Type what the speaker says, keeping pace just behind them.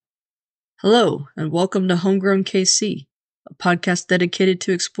Hello, and welcome to Homegrown KC, a podcast dedicated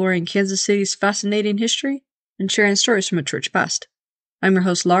to exploring Kansas City's fascinating history and sharing stories from its rich past. I'm your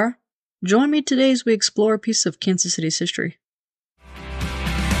host, Lara. Join me today as we explore a piece of Kansas City's history.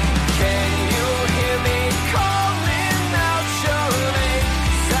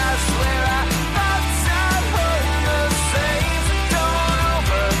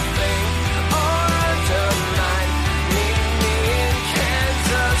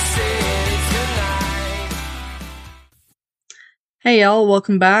 Hey y'all,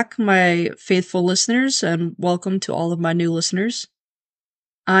 welcome back, my faithful listeners, and welcome to all of my new listeners.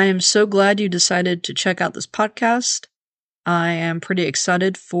 I am so glad you decided to check out this podcast. I am pretty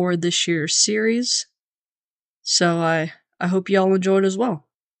excited for this year's series, so I hope y'all enjoy it as well.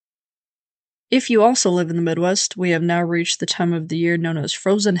 If you also live in the Midwest, we have now reached the time of the year known as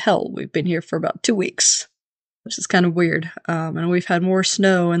Frozen Hell. We've been here for about 2 weeks, which is kind of weird, and we've had more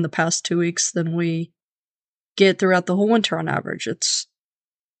snow in the past 2 weeks than we get throughout the whole winter on average. It's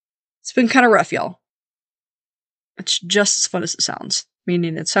been kind of rough, y'all. It's just as fun as it sounds,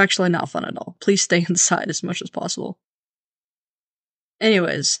 meaning it's actually not fun at all. Please stay inside as much as possible.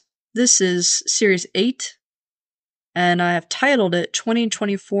 Anyways, this is Series 8, and I have titled it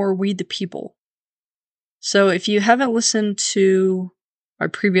 2024 We the People. So if you haven't listened to our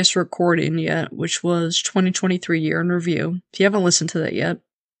previous recording yet, which was 2023 Year in Review, if you haven't listened to that yet,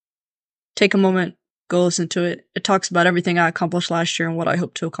 take a moment, go listen to it. It talks about everything I accomplished last year and what I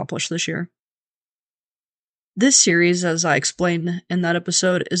hope to accomplish this year. This series, as I explained in that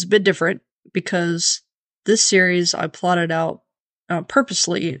episode, is a bit different because this series I plotted out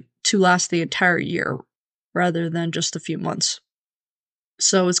purposely to last the entire year rather than just a few months.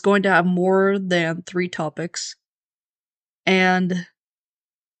 So it's going to have more than 3 topics, and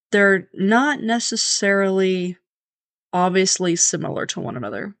they're not necessarily obviously similar to one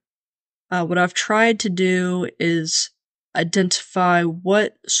another. What I've tried to do is identify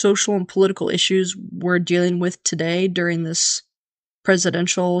what social and political issues we're dealing with today during this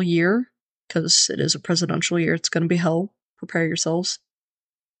presidential year, because it is a presidential year. It's going to be hell. Prepare yourselves.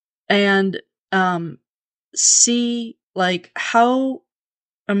 And see how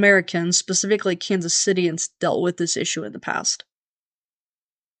Americans, specifically Kansas Cityans, dealt with this issue in the past.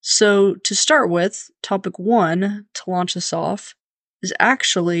 So to start with, topic 1, to launch us off, is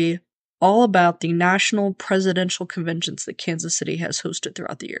actually all about the national presidential conventions that Kansas City has hosted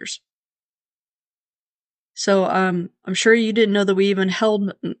throughout the years. So I'm sure you didn't know that we even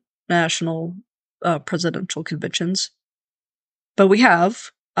held national presidential conventions, but we have.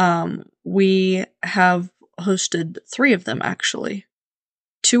 We have hosted 3 of them, actually.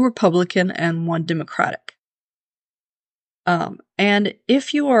 2 Republican and 1 Democratic. And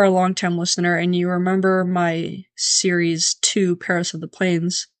if you are a longtime listener and you remember my Series 2, Paris of the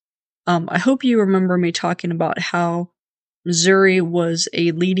Plains, I hope you remember me talking about how Missouri was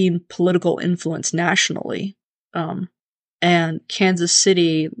a leading political influence nationally, and Kansas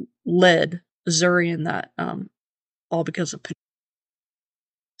City led Missouri in that, all because of...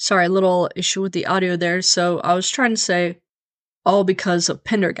 Sorry, a little issue with the audio there. So I was trying to say all because of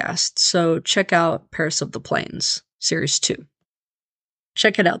Pendergast. So check out Paris of the Plains, Series 2.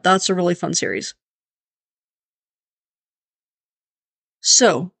 Check it out. That's a really fun series.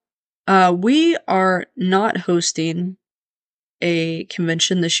 So, we are not hosting a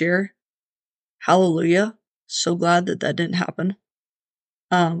convention this year. Hallelujah. So glad that didn't happen.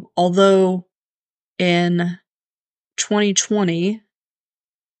 Although in 2020,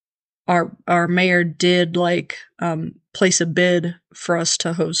 our mayor did place a bid for us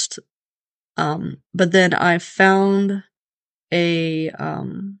to host. But then I found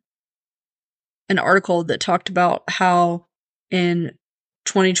an article that talked about how in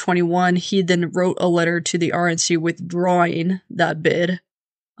 2021, he then wrote a letter to the RNC withdrawing that bid,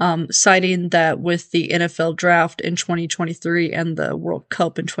 citing that with the NFL draft in 2023 and the World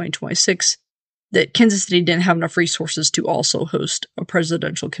Cup in 2026, that Kansas City didn't have enough resources to also host a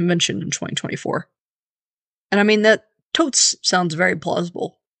presidential convention in 2024. And I mean, that totes sounds very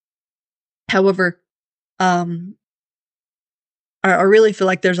plausible. However, I really feel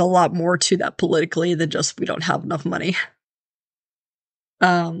like there's a lot more to that politically than just we don't have enough money.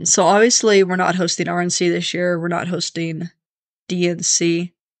 So obviously we're not hosting RNC this year. We're not hosting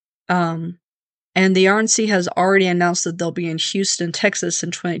DNC. And the RNC has already announced that they'll be in Houston, Texas in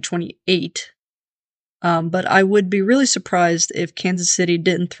 2028. But I would be really surprised if Kansas City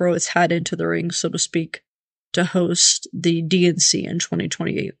didn't throw its hat into the ring, so to speak, to host the DNC in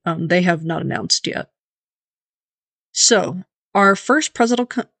 2028. They have not announced yet. So, our first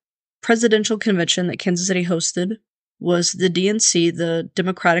presidential convention that Kansas City hosted was the DNC, the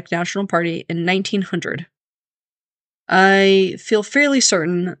Democratic National Party, in 1900. I feel fairly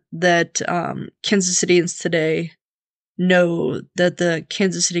certain that Kansas Cityans today know that the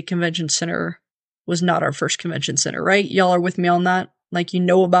Kansas City Convention Center was not our first convention center, right? Y'all are with me on that? Like, you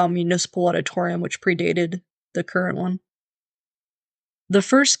know about Municipal Auditorium, which predated the current one. The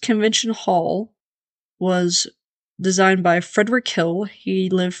first convention hall was designed by Frederick Hill. He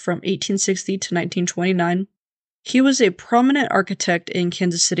lived from 1860 to 1929. He was a prominent architect in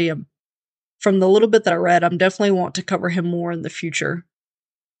Kansas City. From the little bit that I read, I'm definitely want to cover him more in the future.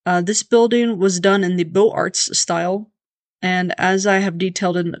 This building was done in the Beaux Arts style, and as I have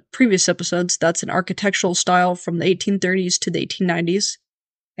detailed in previous episodes, that's an architectural style from the 1830s to the 1890s,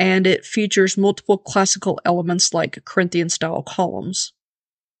 and it features multiple classical elements like Corinthian-style columns,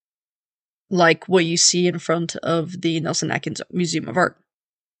 like what you see in front of the Nelson Atkins Museum of Art.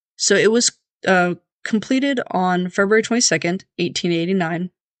 So it was completed on February 22nd, 1889,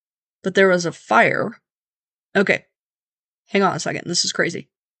 but there was a fire. Okay, hang on a second, this is crazy.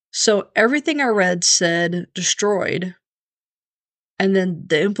 So everything I read said destroyed, and then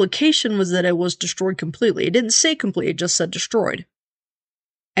the implication was that it was destroyed completely. It didn't say complete, it just said destroyed.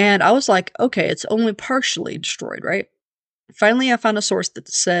 And I was like, okay, it's only partially destroyed, right? Finally, I found a source that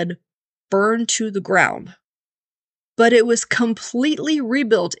said burned to the ground. But it was completely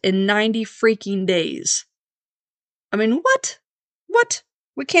rebuilt in 90 freaking days. I mean, what? What?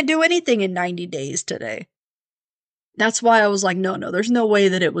 We can't do anything in 90 days today. That's why I was like, no, there's no way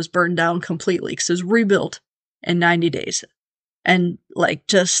that it was burned down completely, because it was rebuilt in 90 days. And, like,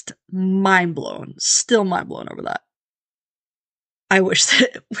 just mind-blown. Still mind-blown over that. I wish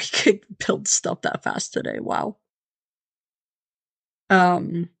that we could build stuff that fast today. Wow.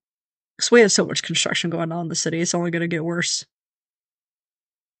 So we have so much construction going on in the city, it's only going to get worse.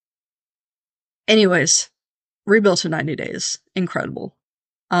 Anyways, rebuilt in 90 days. Incredible.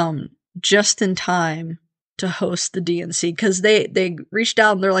 Just in time to host the DNC, because they reached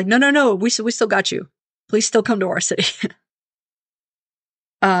out and they're like, no, we still got you. Please still come to our city.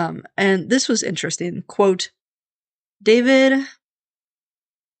 And this was interesting. Quote, David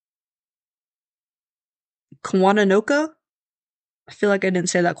Kawananoka, I feel like I didn't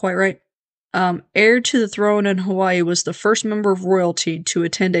say that quite right, heir to the throne in Hawaii, was the first member of royalty to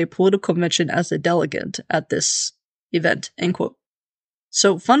attend a political convention as a delegate at this event, end quote.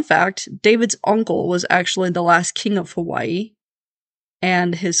 So, fun fact, David's uncle was actually the last king of Hawaii,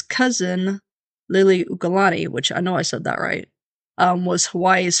 and his cousin, Liliuokalani, which I know I said that right, was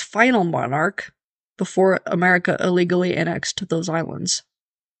Hawaii's final monarch before America illegally annexed those islands.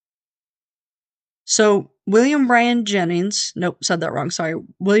 So, William Jennings Bryan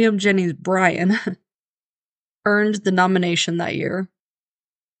earned the nomination that year.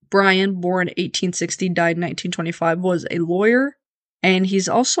 Bryan, born 1860, died 1925, was a lawyer, and he's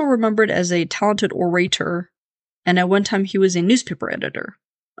also remembered as a talented orator, and at one time he was a newspaper editor.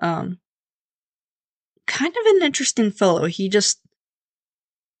 Kind of an interesting fellow. He's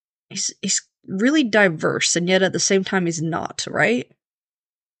really diverse, and yet at the same time he's not, right?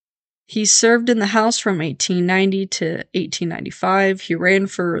 He served in the House from 1890 to 1895. He ran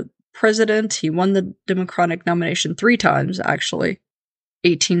for president. He won the Democratic nomination 3 times, actually.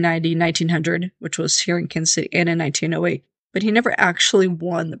 1890, 1900, which was here in Kansas City, and in 1908. But he never actually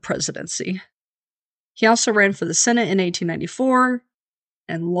won the presidency. He also ran for the Senate in 1894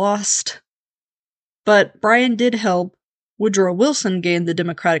 and lost. But Bryan did help Woodrow Wilson gain the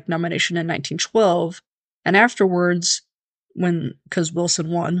Democratic nomination in 1912, and afterwards, because Wilson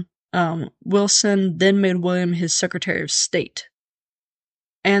won, Wilson then made William his Secretary of State.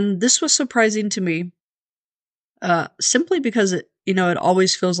 And this was surprising to me, simply because it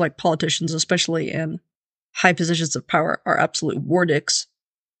always feels like politicians, especially in high positions of power, are absolute war dicks.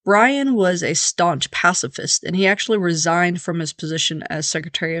 Bryan was a staunch pacifist, and he actually resigned from his position as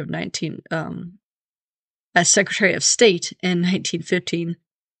Secretary of State in 1915,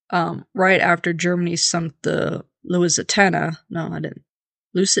 right after Germany sunk the Lusitania. No, I didn't.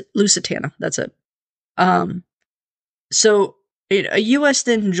 Lusitania, that's it. So U.S.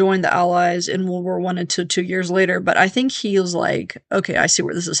 didn't join the Allies in World War I until 2 years later, but I think he was like, okay, I see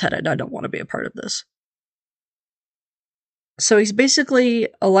where this is headed. I don't want to be a part of this. So he's basically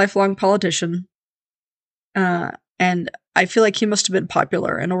a lifelong politician, and I feel like he must have been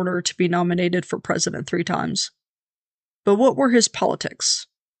popular in order to be nominated for president 3 times. But what were his politics?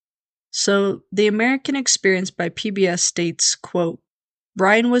 So, the American Experience by PBS states, quote,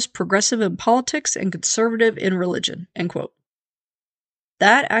 Bryan was progressive in politics and conservative in religion, end quote.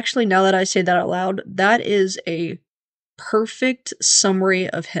 That actually, now that I say that out loud, that is a perfect summary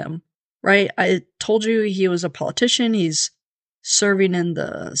of him. right? I told you he was a politician. He's serving in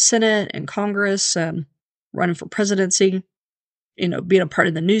the Senate and Congress and running for presidency, being a part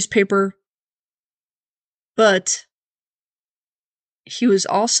of the newspaper. But he was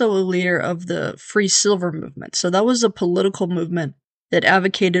also a leader of the Free Silver movement. So that was a political movement that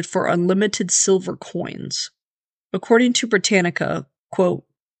advocated for unlimited silver coins. According to Britannica, quote,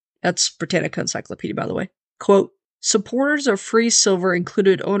 that's Britannica Encyclopedia, by the way, quote, supporters of free silver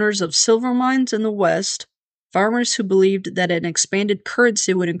included owners of silver mines in the West, farmers who believed that an expanded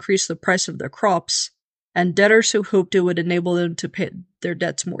currency would increase the price of their crops, and debtors who hoped it would enable them to pay their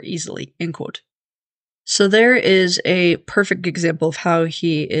debts more easily, end quote. So there is a perfect example of how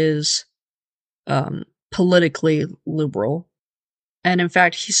he is politically liberal. And in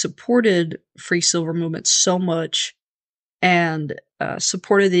fact, he supported free silver movement so much and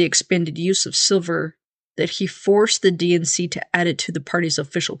supported the expanded use of silver that he forced the DNC to add it to the party's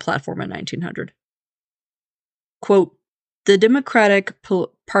official platform in 1900. Quote, the Democratic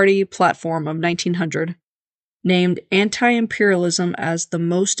Party platform of 1900 named anti-imperialism as the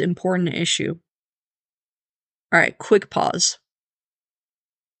most important issue. All right, quick pause.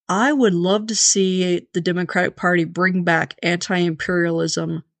 I would love to see the Democratic Party bring back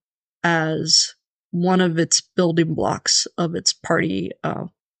anti-imperialism as one of its building blocks of its party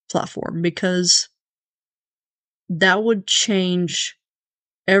platform, because that would change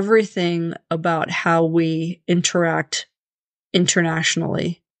everything about how we interact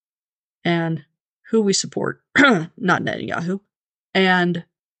internationally and who we support. Not Netanyahu. And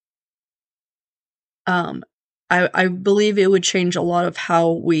I believe it would change a lot of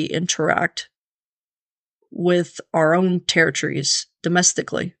how we interact with our own territories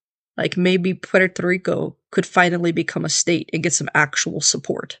domestically. Like maybe Puerto Rico could finally become a state and get some actual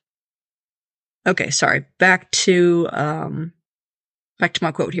support. Okay, sorry. Back to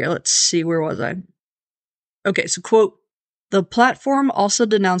my quote here. Let's see, where was I? Okay, so quote, the platform also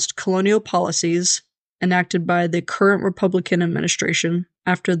denounced colonial policies enacted by the current Republican administration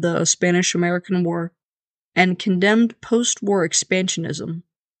after the Spanish-American War and condemned post-war expansionism.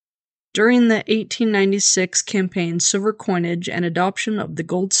 During the 1896 campaign, silver coinage and adoption of the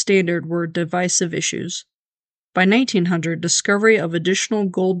gold standard were divisive issues. By 1900, discovery of additional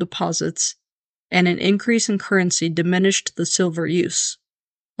gold deposits and an increase in currency diminished the silver use.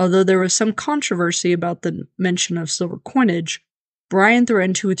 Although there was some controversy about the mention of silver coinage, Bryan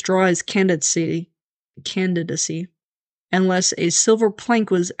threatened to withdraw his candidacy unless a silver plank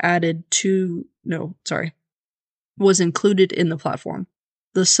was included in the platform.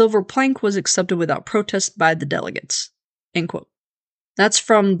 The silver plank was accepted without protest by the delegates. End quote. That's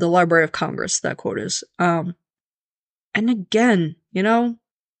from the Library of Congress, that quote is. And again,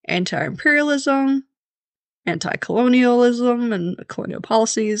 anti-imperialism, anti-colonialism, and colonial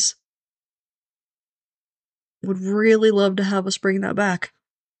policies. Would really love to have us bring that back.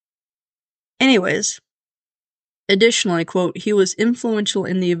 Anyways, additionally, quote, he was influential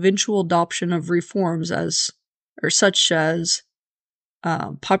in the eventual adoption of reforms such as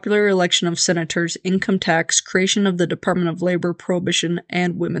popular election of senators, income tax, creation of the Department of Labor, prohibition,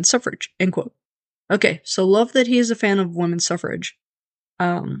 and women's suffrage, end quote. Okay, so love that he is a fan of women's suffrage.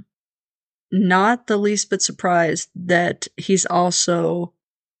 Not the least bit surprised that he's also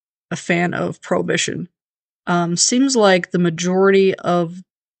a fan of prohibition. Seems like the majority of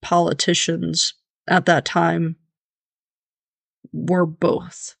politicians at that time were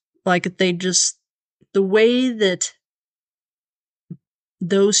both. Like, the way that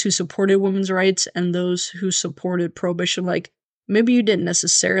those who supported women's rights and those who supported prohibition, like, maybe you didn't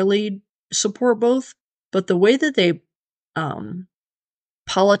necessarily support both, but the way that they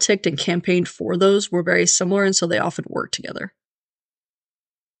politicked and campaigned for those were very similar, and so they often worked together.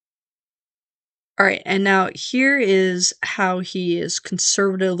 All right, and now here is how he is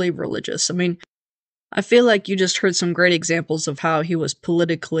conservatively religious. I mean, I feel like you just heard some great examples of how he was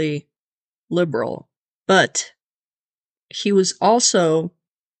politically liberal, but he was also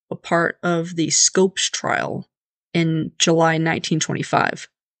a part of the Scopes trial in July 1925.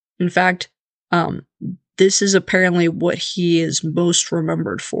 In fact, this is apparently what he is most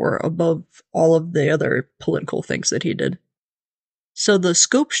remembered for above all of the other political things that he did. So the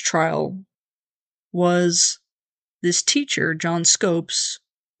Scopes trial was this teacher, John Scopes,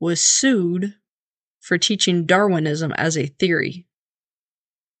 was sued for teaching Darwinism as a theory.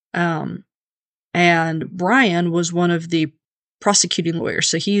 And Bryan was one of the prosecuting lawyers.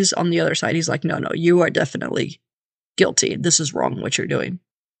 So he's on the other side. He's like, no, you are definitely guilty. This is wrong what you're doing.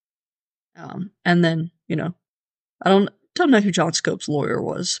 And then, I don't know who John Scopes' lawyer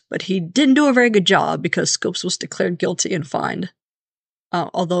was, but he didn't do a very good job because Scopes was declared guilty and fined.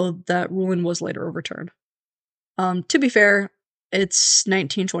 although that ruling was later overturned. To be fair, it's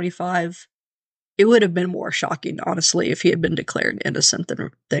 1925. It would have been more shocking, honestly, if he had been declared innocent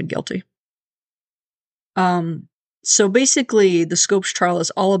than guilty. So basically, the Scopes trial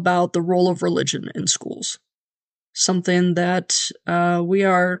is all about the role of religion in schools. Something that we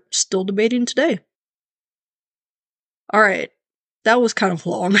are still debating today. All right, that was kind of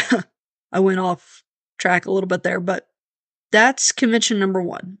long. I went off track a little bit there, but that's convention number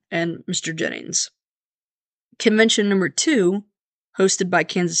 1 and Mr. Jennings. Convention number 2, hosted by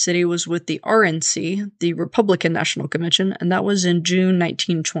Kansas City, was with the RNC, the Republican National Convention, and that was in June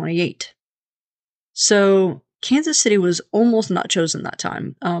 1928. So Kansas City was almost not chosen that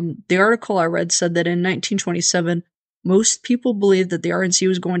time. The article I read said that in 1927, most people believed that the RNC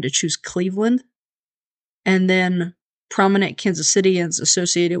was going to choose Cleveland, and then prominent Kansas Citians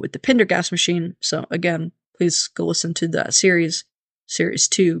associated with the Pendergast machine. So again, please go listen to that series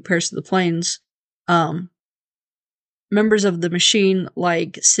 2, Paris to the Plains. Members of the machine,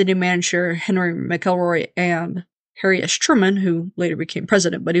 like city manager Henry McElroy and Harry S. Truman, who later became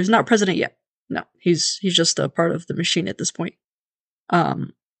president, but he was not president yet. No, he's just a part of the machine at this point.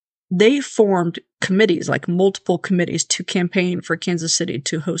 They formed committees, like multiple committees, to campaign for Kansas City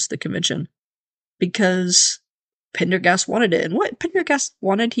to host the convention because Pendergast wanted it, and what Pendergast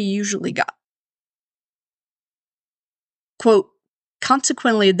wanted, he usually got. Quote,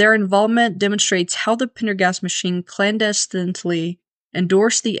 consequently, their involvement demonstrates how the Pendergast machine clandestinely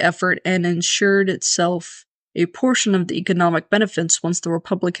endorsed the effort and ensured itself a portion of the economic benefits once the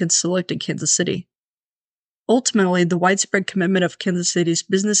Republicans selected Kansas City. Ultimately, the widespread commitment of Kansas City's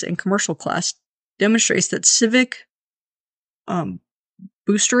business and commercial class demonstrates that civic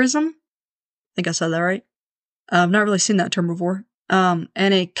boosterism, I think I said that right. I've not really seen that term before. And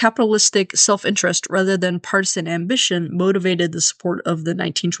a capitalistic self-interest rather than partisan ambition motivated the support of the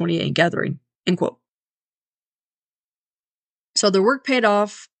 1928 gathering. End quote. So their work paid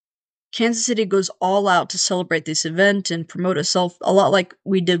off. Kansas City goes all out to celebrate this event and promote itself, a lot like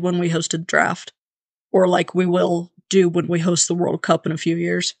we did when we hosted the draft, or like we will do when we host the World Cup in a few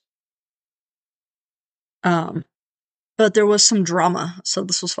years. But there was some drama, so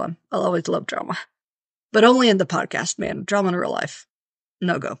this was fun. I'll always love drama. But only in the podcast, man. Drama in real life.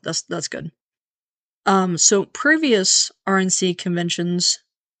 No go. That's good. So previous RNC conventions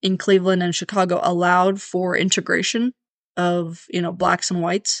in Cleveland and Chicago allowed for integration of, blacks and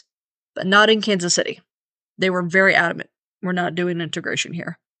whites, but not in Kansas City. They were very adamant. We're not doing integration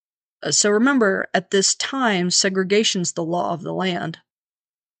here. So remember, at this time, segregation's the law of the land.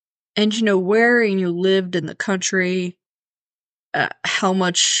 And where you lived in the country, how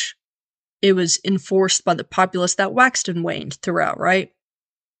much it was enforced by the populace, that waxed and waned throughout, right?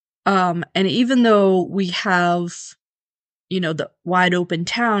 And even though we have, the wide open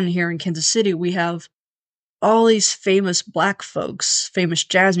town here in Kansas City, we have all these famous black folks, famous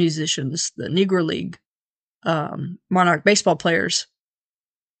jazz musicians, the Negro League, Monarch baseball players.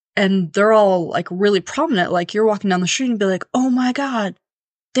 And they're all like really prominent. Like you're walking down the street and be like, oh my God,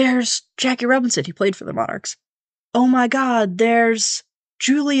 there's Jackie Robinson. He played for the Monarchs. Oh my God, there's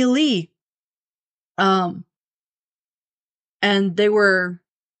Julia Lee. And they were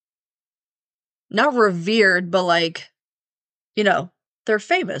not revered, but they're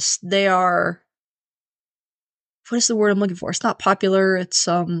famous. They are, what is the word I'm looking for? It's not popular. It's,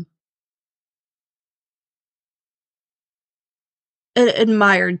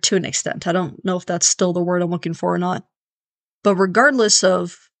 admired to an extent. I don't know if that's still the word I'm looking for or not. But regardless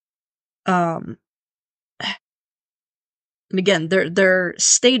of, and again, their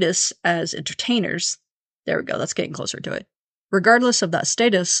status as entertainers, there we go, that's getting closer to it. Regardless of that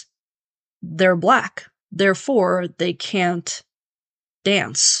status, they're black. Therefore, they can't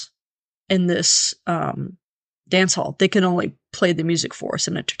dance in this dance hall. They can only play the music for us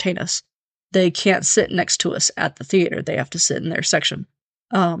and entertain us. They can't sit next to us at the theater. They have to sit in their section.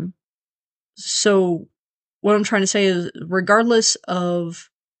 So what I'm trying to say is, regardless of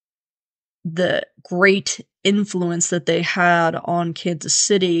the great influence that they had on Kansas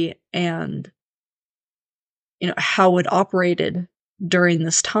City and, how it operated during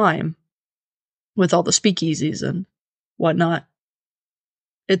this time with all the speakeasies and whatnot,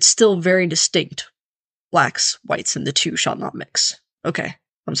 it's still very distinct. Blacks, whites, and the two shall not mix. Okay,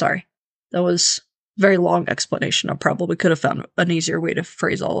 I'm sorry. That was a very long explanation. I probably could have found an easier way to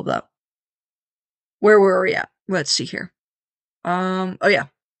phrase all of that. Where were we at? Let's see here. Oh yeah.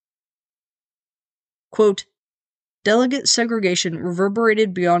 Quote, delegate segregation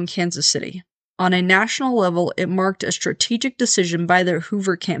reverberated beyond Kansas City. On a national level, it marked a strategic decision by the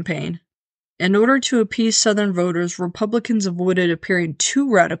Hoover campaign. In order to appease Southern voters, Republicans avoided appearing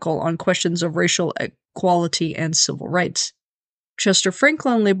too radical on questions of racial equality and civil rights. Chester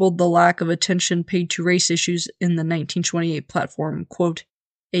Franklin labeled the lack of attention paid to race issues in the 1928 platform, quote,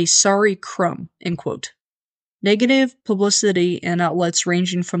 a sorry crumb, end quote. Negative publicity in outlets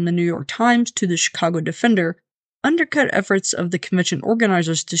ranging from the New York Times to the Chicago Defender undercut efforts of the convention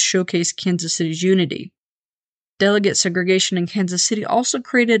organizers to showcase Kansas City's unity. Delegate segregation in Kansas City also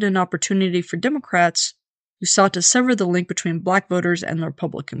created an opportunity for Democrats who sought to sever the link between black voters and the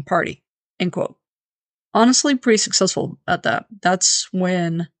Republican Party, end quote. Honestly, pretty successful at that. That's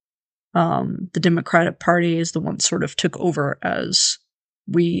when the Democratic Party is the one that sort of took over as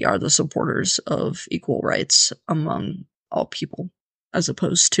we are the supporters of equal rights among all people, as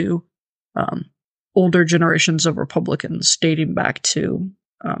opposed to older generations of Republicans dating back to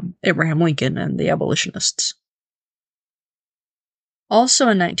Abraham Lincoln and the abolitionists. Also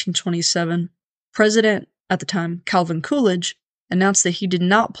in 1927, President, at the time, Calvin Coolidge, announced that he did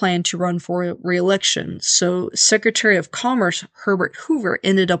not plan to run for re-election, so Secretary of Commerce Herbert Hoover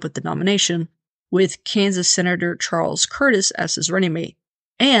ended up with the nomination, with Kansas Senator Charles Curtis as his running mate,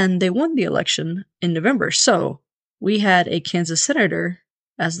 and they won the election in November, so we had a Kansas senator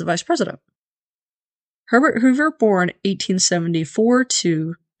as the vice president. Herbert Hoover, born 1874 to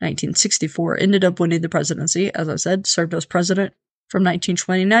 1964, ended up winning the presidency, as I said, served as president from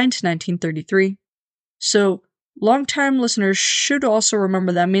 1929 to 1933. So, longtime listeners should also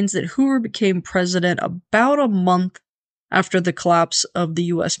remember that means that Hoover became president about a month after the collapse of the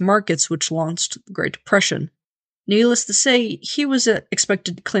U.S. markets, which launched the Great Depression. Needless to say, he was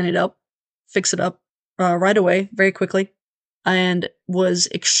expected to clean it up, fix it up right away, very quickly, and was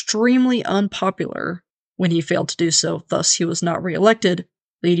extremely unpopular when he failed to do so. Thus, he was not reelected,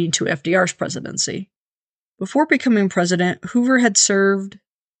 leading to FDR's presidency. Before becoming president, Hoover had served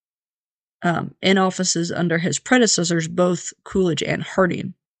in offices under his predecessors, both Coolidge and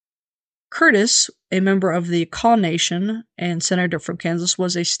Harding. Curtis, a member of the Kaw Nation and senator from Kansas,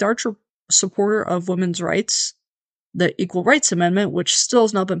 was a staunch supporter of women's rights, the Equal Rights Amendment, which still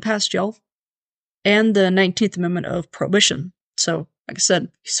has not been passed, y'all, and the 19th Amendment of Prohibition. So, like I said,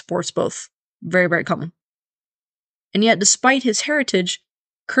 he supports both. Very, very common. And yet, despite his heritage,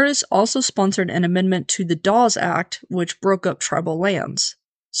 Curtis also sponsored an amendment to the Dawes Act, which broke up tribal lands.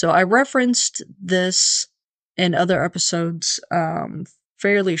 So I referenced this in other episodes,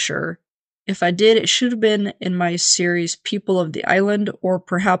 fairly sure. If I did, it should have been in my series People of the Island, or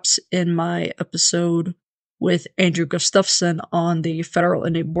perhaps in my episode with Andrew Gustafson on the federal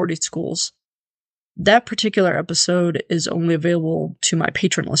Indian boarding schools. That particular episode is only available to my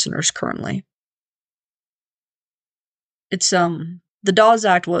patron listeners currently. It's, the Dawes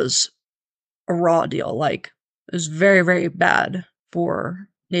Act was a raw deal, like, it was very, very bad for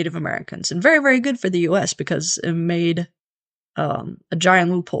Native Americans, and very, very good for the U.S. because it made a giant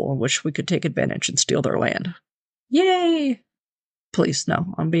loophole in which we could take advantage and steal their land. Yay! Please,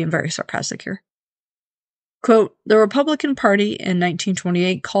 no, I'm being very sarcastic here. Quote, the Republican Party in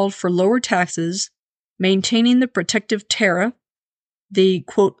 1928 called for lower taxes, maintaining the protective tariff, the,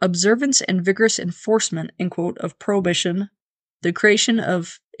 quote, observance and vigorous enforcement, end quote, of prohibition, the creation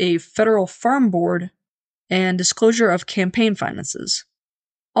of a federal farm board, and disclosure of campaign finances.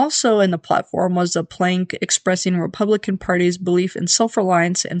 Also in the platform was a plank expressing Republican Party's belief in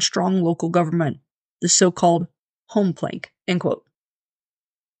self-reliance and strong local government, the so-called home plank, end quote.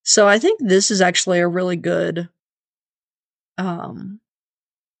 So I think this is actually a really good,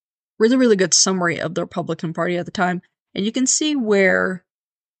 really good summary of the Republican Party at the time, and you can see where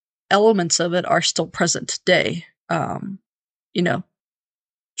elements of it are still present today. You know,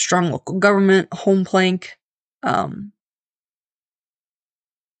 strong local government, home plank,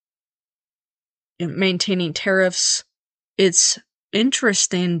 maintaining tariffs. It's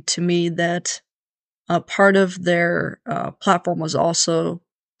interesting to me that part of their platform was also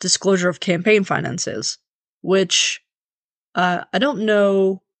disclosure of campaign finances, which I don't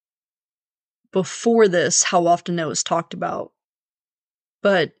know before this how often it was talked about,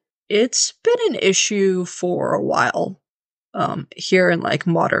 but it's been an issue for a while here in like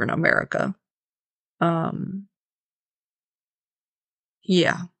modern America.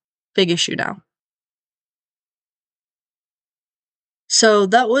 Yeah, big issue now. So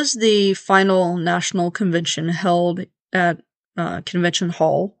that was the final national convention held at Convention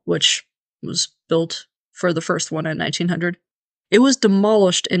Hall, which was built for the first one in 1900. It was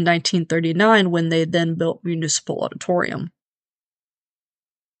demolished in 1939 when they then built Municipal Auditorium.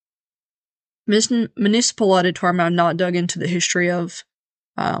 Municipal Auditorium I'm not dug into the history of.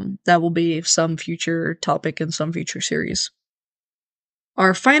 That will be some future topic in some future series.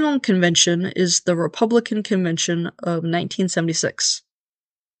 Our final convention is the Republican Convention of 1976.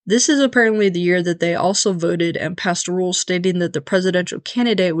 This is apparently the year that they also voted and passed a rule stating that the presidential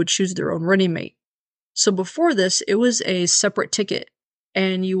candidate would choose their own running mate. So before this, it was a separate ticket,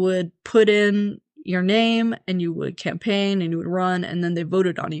 and you would put in your name, and you would campaign, and you would run, and then they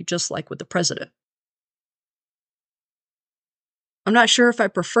voted on you, just like with the president. I'm not sure if I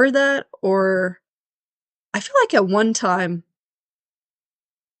prefer that, or I feel like at one time,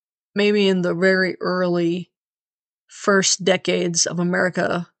 maybe in the very early first decades of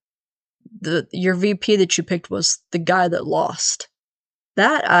America, your VP that you picked was the guy that lost.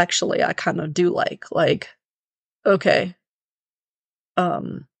 That actually I kind of do like. Like, okay,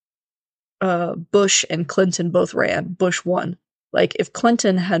 Bush and Clinton both ran. Bush won. Like, if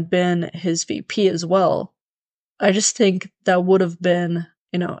Clinton had been his VP as well, I just think that would have been,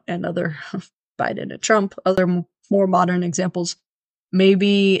 and other Biden and Trump, other more modern examples,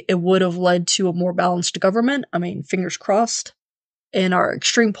 maybe it would have led to a more balanced government. I mean, fingers crossed. In our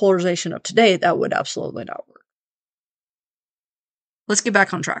extreme polarization of today, that would absolutely not work. Let's get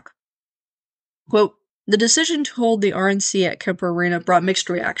back on track. Quote, the decision to hold the RNC at Kemper Arena brought mixed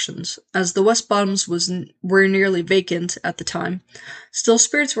reactions. As the West Bottoms were nearly vacant at the time, still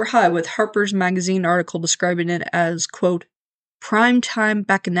spirits were high, with Harper's Magazine article describing it as, quote, prime-time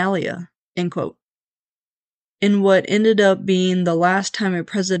bacchanalia, end quote. In what ended up being the last time a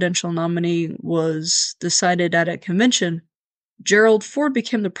presidential nominee was decided at a convention, Gerald Ford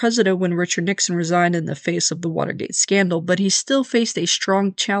became the president when Richard Nixon resigned in the face of the Watergate scandal, but he still faced a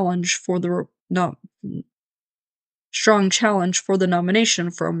strong challenge for the nomination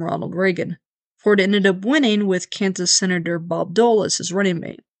from Ronald Reagan. Ford ended up winning with Kansas Senator Bob Dole as his running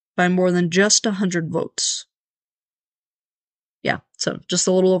mate by more than just 100 votes. Yeah, so just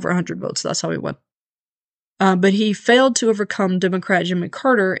a little over 100 votes. That's how he won. But he failed to overcome Democrat Jimmy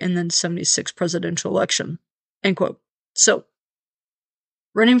Carter in the 1976 presidential election. End quote. So,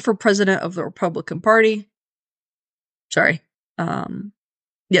 running for president of the Republican Party.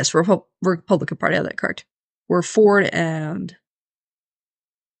 Yes, Republican Party, I had that correct. Were Ford and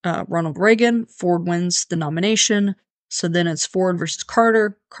Ronald Reagan. Ford wins the nomination. So then it's Ford versus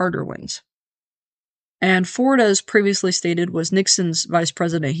Carter. Carter wins. And Ford, as previously stated, was Nixon's vice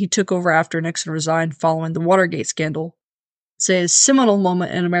president. He took over after Nixon resigned following the Watergate scandal. It's a seminal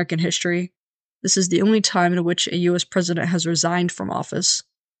moment in American history. This is the only time in which a U.S. president has resigned from office.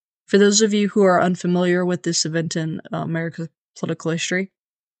 For those of you who are unfamiliar with this event in America's political history,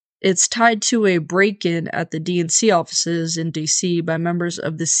 it's tied to a break-in at the DNC offices in D.C. by members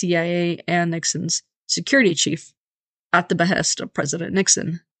of the CIA and Nixon's security chief at the behest of President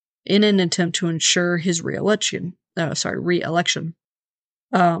Nixon in an attempt to ensure his re-election.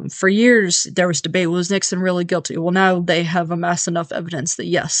 For years, there was debate, was Nixon really guilty? Well, now they have amassed enough evidence that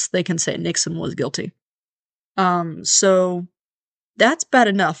yes, they can say Nixon was guilty. So that's bad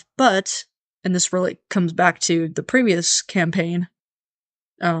enough, but, and this really comes back to the previous campaign,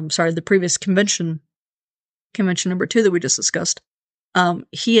 the previous convention number 2 that we just discussed,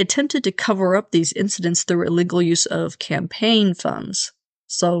 he attempted to cover up these incidents through illegal use of campaign funds.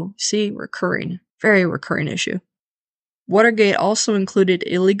 So, see, very recurring issue. Watergate also included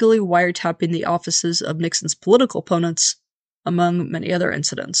illegally wiretapping the offices of Nixon's political opponents, among many other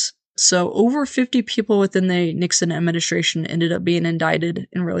incidents. So, over 50 people within the Nixon administration ended up being indicted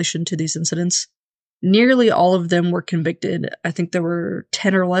in relation to these incidents. Nearly all of them were convicted. I think there were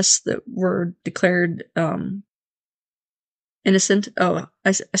 10 or less that were declared innocent. Oh,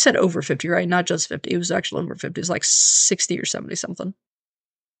 I said over 50, right? Not just 50. It was actually over 50. It was like 60 or 70 something.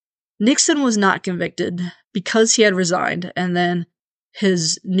 Nixon was not convicted because he had resigned, and then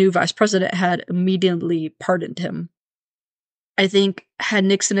his new vice president had immediately pardoned him. I think had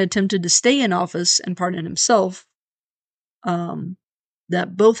Nixon attempted to stay in office and pardon himself,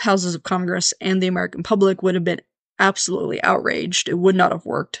 that both houses of Congress and the American public would have been absolutely outraged. It would not have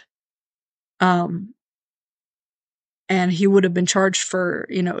worked. And he would have been charged for,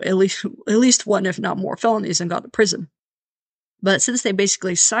 at least one, if not more, felonies and got to prison. But since they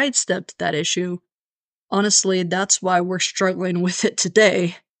basically sidestepped that issue, honestly, that's why we're struggling with it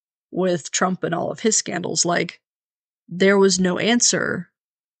today with Trump and all of his scandals. Like, there was no answer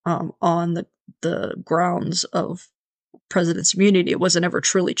on the grounds of president's immunity. It wasn't ever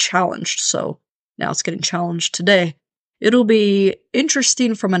truly challenged, so now it's getting challenged today. It'll be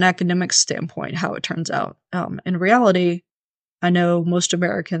interesting from an academic standpoint how it turns out. In reality, I know most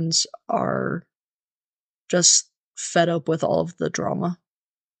Americans are just fed up with all of the drama.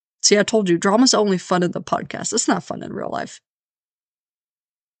 See, I told you, drama's only fun in the podcast. It's not fun in real life.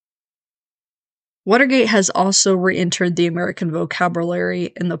 Watergate has also re-entered the American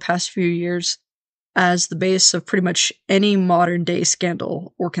vocabulary in the past few years as the base of pretty much any modern-day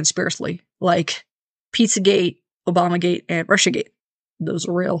scandal or conspiracy, like Pizzagate, Obamagate, and Russiagate. Those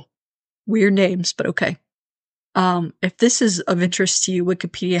are real weird names, but okay. If this is of interest to you,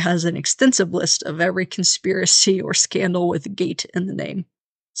 Wikipedia has an extensive list of every conspiracy or scandal with gate in the name.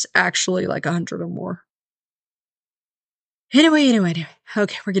 It's actually like 100 or more. Anyway.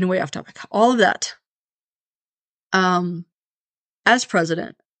 Okay, we're getting way off topic. All of that. As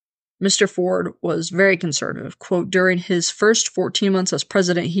president, Mr. Ford was very conservative. Quote, during his first 14 months as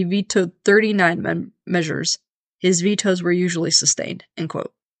president, he vetoed 39 measures. His vetoes were usually sustained, end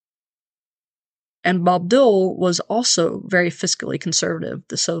quote. And Bob Dole was also very fiscally conservative,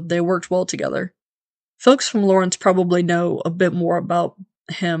 so they worked well together. Folks from Lawrence probably know a bit more about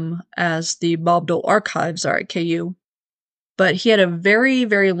him as the Bob Dole Archives are at KU, but he had a very,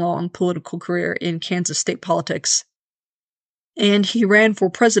 very long political career in Kansas state politics, and he ran for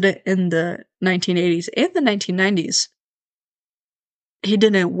president in the 1980s and the 1990s. He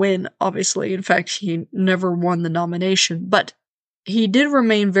didn't win, obviously. In fact, he never won the nomination, but he did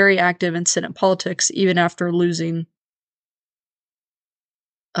remain very active in Senate politics even after losing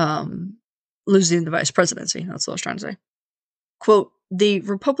the vice presidency. That's what I was trying to say. Quote, the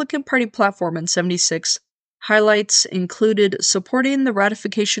Republican Party platform in 76 highlights included supporting the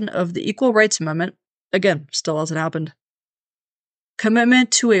ratification of the Equal Rights Amendment, again, still hasn't happened,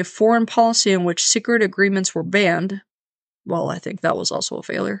 commitment to a foreign policy in which secret agreements were banned, well, I think that was also a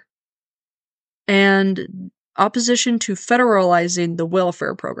failure, and opposition to federalizing the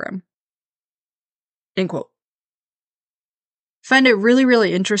welfare program, end quote. I find it really,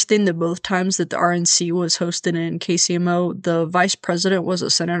 really interesting that both times that the RNC was hosted in KCMO, the vice president was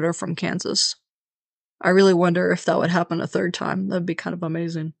a senator from Kansas. I really wonder if that would happen a third time. That'd be kind of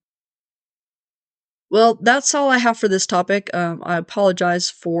amazing. Well, that's all I have for this topic. I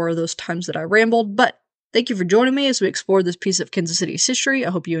apologize for those times that I rambled, but thank you for joining me as we explore this piece of Kansas City's history. I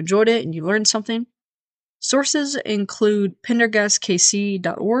hope you enjoyed it and you learned something. Sources include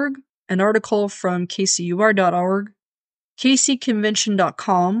pendergastkc.org, an article from kcur.org,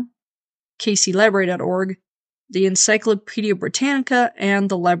 kcconvention.com, kclibrary.org, the Encyclopedia Britannica, and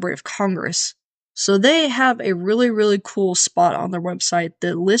the Library of Congress. So they have a really, really cool spot on their website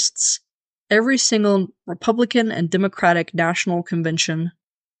that lists every single Republican and Democratic National Convention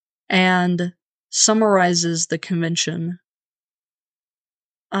and summarizes the convention.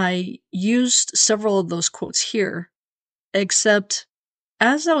 I used several of those quotes here, except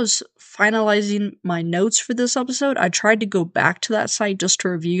as I was finalizing my notes for this episode, I tried to go back to that site just to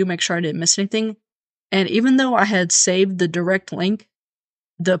review, make sure I didn't miss anything. And even though I had saved the direct link,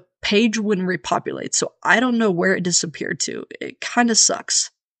 the page wouldn't repopulate. So I don't know where it disappeared to. It kind of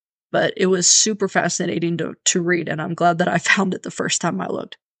sucks. But it was super fascinating to read, and I'm glad that I found it the first time I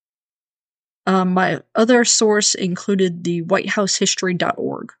looked. My other source included the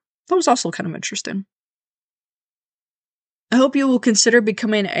whitehousehistory.org. That was also kind of interesting. I hope you will consider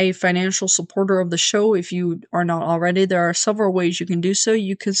becoming a financial supporter of the show if you are not already. There are several ways you can do so.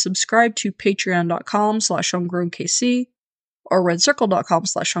 You can subscribe to patreon.com/homegrownkc or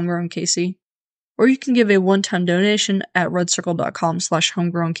redcircle.com/homegrownkc, or you can give a one-time donation at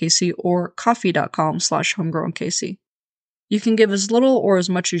redcircle.com/homegrownkc or coffee.com/homegrownkc. You can give as little or as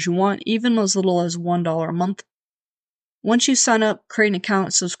much as you want, even as little as $1 a month. Once you sign up, create an account,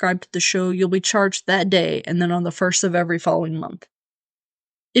 and subscribe to the show, you'll be charged that day and then on the first of every following month.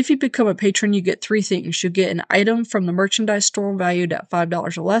 If you become a patron, you get 3 things. You get an item from the merchandise store valued at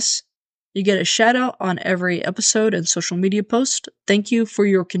 $5 or less. You get a shout out on every episode and social media post. Thank you for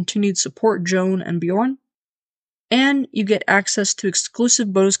your continued support, Joan and Bjorn. And you get access to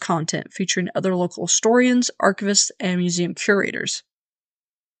exclusive bonus content featuring other local historians, archivists, and museum curators.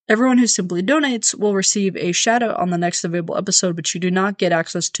 Everyone who simply donates will receive a shout out on the next available episode, but you do not get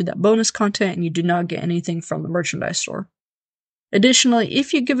access to that bonus content and you do not get anything from the merchandise store. Additionally,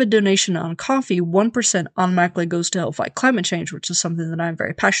 if you give a donation on coffee, 1% automatically goes to help fight climate change, which is something that I'm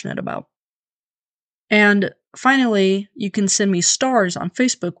very passionate about. And finally, you can send me stars on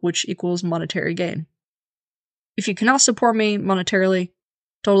Facebook, which equals monetary gain. If you cannot support me monetarily,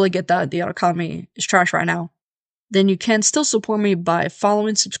 totally get that. The economy is trash right now. Then you can still support me by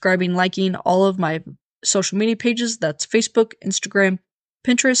following, subscribing, liking all of my social media pages. That's Facebook, Instagram,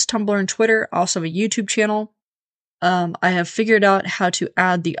 Pinterest, Tumblr, and Twitter. I also have a YouTube channel. I have figured out how to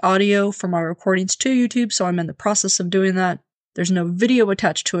add the audio for my recordings to YouTube, so I'm in the process of doing that. There's no video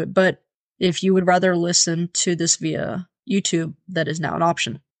attached to it, but if you would rather listen to this via YouTube, that is now an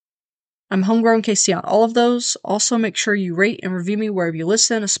option. I'm Homegrown KC on all of those. Also, make sure you rate and review me wherever you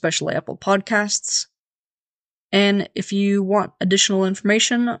listen, especially Apple Podcasts. And if you want additional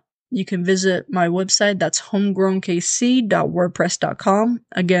information, you can visit my website. That's homegrownkc.wordpress.com.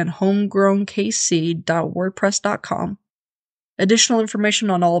 Again, homegrownkc.wordpress.com. Additional information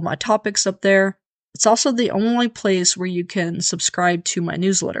on all of my topics up there. It's also the only place where you can subscribe to my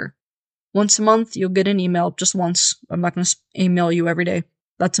newsletter. Once a month, you'll get an email, just once. I'm not going to email you every day.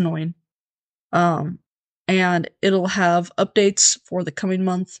 That's annoying. And it'll have updates for the coming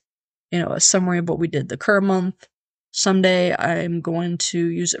month, a summary of what we did the current month. Someday I'm going to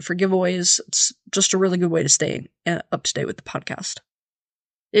use it for giveaways. It's just a really good way to stay up to date with the podcast.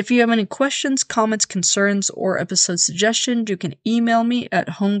 If you have any questions, comments, concerns, or episode suggestions, you can email me at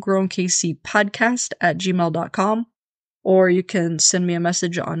homegrownkcpodcast@gmail.com, or you can send me a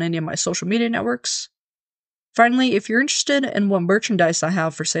message on any of my social media networks. Finally, if you're interested in what merchandise I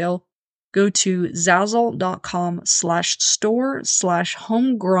have for sale, go to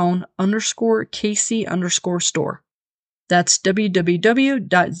Zazzle.com/store/homegrown_KC_store. That's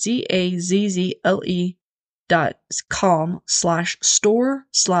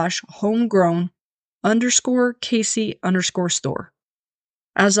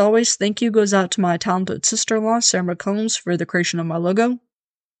As always, thank you goes out to my talented sister-in-law, Sarah McCombs, for the creation of my logo,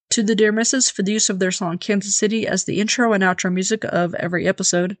 to the Dear Misses for the use of their song Kansas City as the intro and outro music of every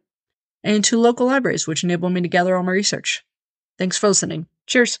episode, and to local libraries, which enable me to gather all my research. Thanks for listening.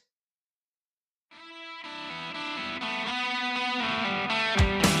 Cheers!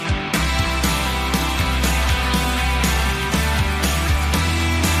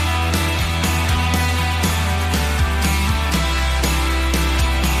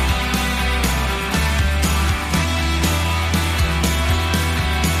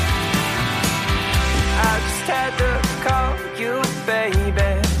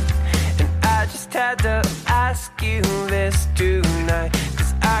 You this tonight,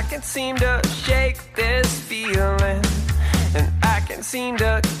 'cause I can't seem to shake this feeling, and I can't seem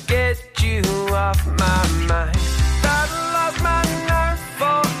to get you off my mind.